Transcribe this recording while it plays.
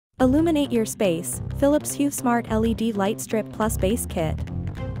Illuminate your space, Philips Hue Smart LED Light Strip Plus Base Kit.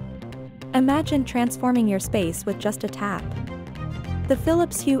 Imagine transforming your space with just a tap. The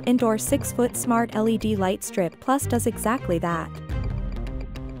Philips Hue Indoor 6-foot Smart LED Light Strip Plus does exactly that.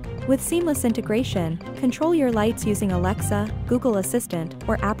 With seamless integration, control your lights using Alexa, Google Assistant,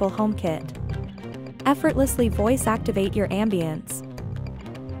 or Apple HomeKit. Effortlessly voice-activate your ambience.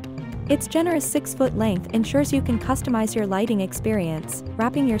 Its generous 6-foot length ensures you can customize your lighting experience,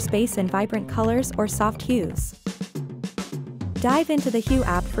 wrapping your space in vibrant colors or soft hues. Dive into the Hue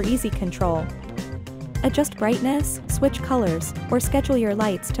app for easy control. Adjust brightness, switch colors, or schedule your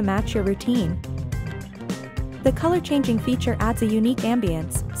lights to match your routine. The color-changing feature adds a unique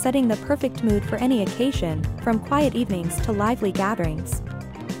ambience, setting the perfect mood for any occasion, from quiet evenings to lively gatherings.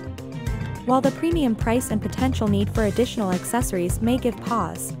 While the premium price and potential need for additional accessories may give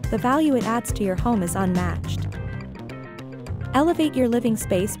pause, the value it adds to your home is unmatched. Elevate your living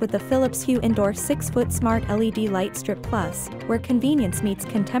space with the Philips Hue Indoor 6-foot Smart LED Light Strip Plus, where convenience meets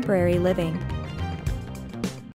contemporary living.